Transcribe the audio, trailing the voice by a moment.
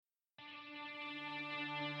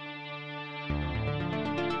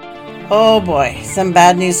Oh boy, some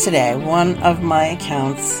bad news today. One of my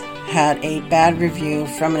accounts had a bad review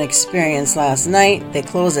from an experience last night. They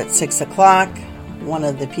closed at 6 o'clock. One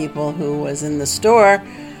of the people who was in the store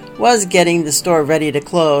was getting the store ready to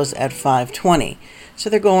close at 5:20. So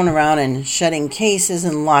they're going around and shutting cases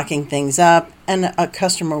and locking things up, and a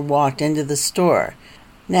customer walked into the store.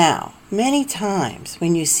 Now, many times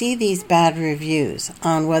when you see these bad reviews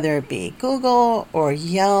on whether it be Google or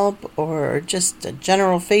Yelp or just a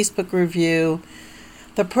general Facebook review,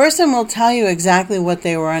 the person will tell you exactly what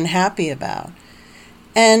they were unhappy about.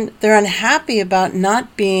 And they're unhappy about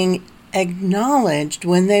not being acknowledged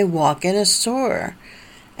when they walk in a store.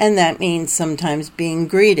 And that means sometimes being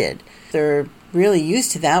greeted. They're really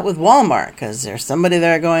used to that with Walmart because there's somebody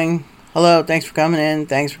there going, hello, thanks for coming in,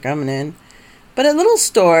 thanks for coming in. But at little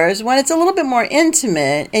stores, when it's a little bit more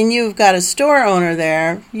intimate and you've got a store owner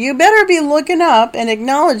there, you better be looking up and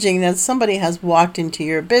acknowledging that somebody has walked into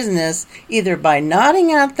your business, either by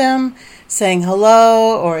nodding at them, saying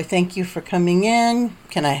hello, or thank you for coming in,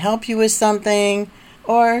 can I help you with something,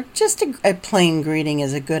 or just a plain greeting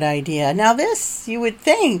is a good idea. Now this, you would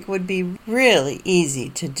think, would be really easy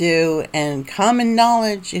to do and common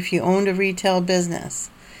knowledge if you owned a retail business.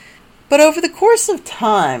 But over the course of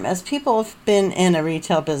time, as people have been in a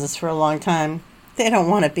retail business for a long time, they don't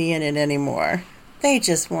want to be in it anymore. They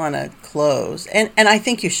just want to close. And I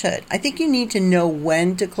think you should. I think you need to know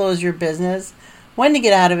when to close your business, when to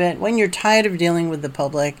get out of it, when you're tired of dealing with the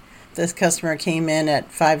public. This customer came in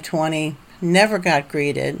at 5:20, never got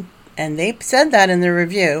greeted, and they said that in their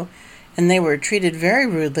review, and they were treated very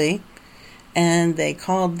rudely. And they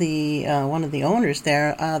called the one of the owners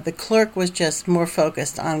there. The clerk was just more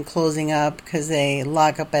focused on closing up because they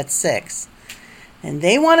lock up at 6. And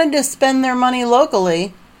they wanted to spend their money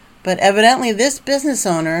locally, but evidently this business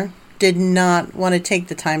owner did not want to take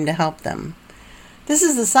the time to help them. This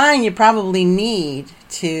is the sign you probably need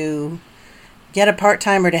to get a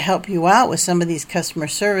part-timer to help you out with some of these customer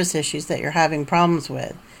service issues that you're having problems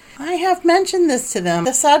with. I have mentioned this to them.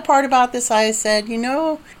 The sad part about this, I said,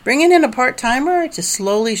 bringing in a part-timer to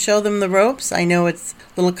slowly show them the ropes. I know it's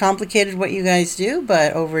a little complicated what you guys do,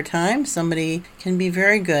 but over time, somebody can be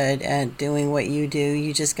very good at doing what you do.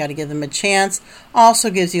 You just got to give them a chance.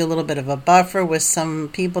 Also gives you a little bit of a buffer with some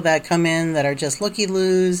people that come in that are just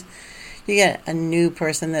looky-loos. You get a new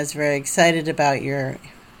person that's very excited about your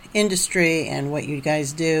industry and what you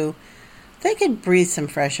guys do. They could breathe some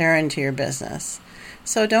fresh air into your business.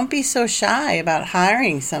 So don't be so shy about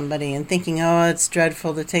hiring somebody and thinking, oh, it's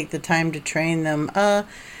dreadful to take the time to train them.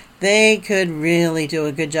 They could really do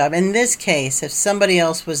a good job. In this case, if somebody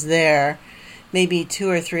else was there maybe 2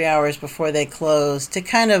 or 3 hours before they closed to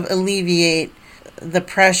kind of alleviate the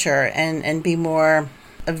pressure and be more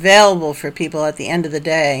available for people at the end of the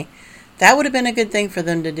day, that would have been a good thing for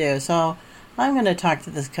them to do. So I'm going to talk to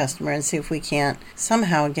this customer and see if we can't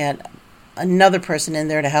somehow get another person in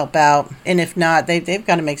there to help out. And if not, they've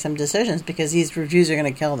got to make some decisions because these reviews are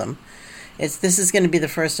going to kill them. This is going to be the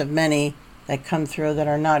first of many that come through that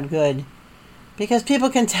are not good. Because people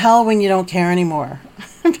can tell when you don't care anymore.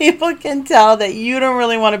 People can tell that you don't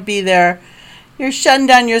really want to be there. You're shutting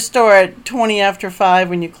down your store at 20 after 5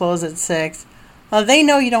 when you close at 6. They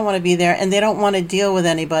know you don't want to be there, and they don't want to deal with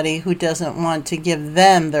anybody who doesn't want to give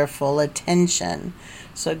them their full attention.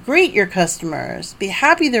 So greet your customers. Be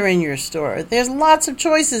happy they're in your store. There's lots of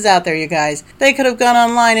choices out there, you guys. They could have gone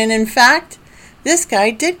online. And in fact, this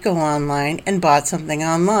guy did go online and bought something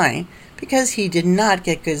online because he did not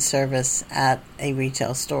get good service at a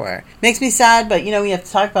retail store. Makes me sad, but we have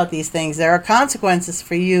to talk about these things. There are consequences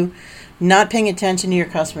for you not paying attention to your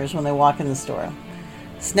customers when they walk in the store.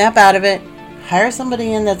 Snap out of it. Hire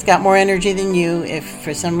somebody in that's got more energy than you if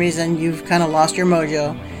for some reason you've kind of lost your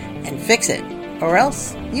mojo, and fix it. Or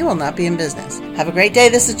else you will not be in business. Have a great day.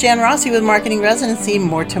 This is Jan Rossi with Marketing Residency.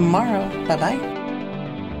 More tomorrow. Bye-bye.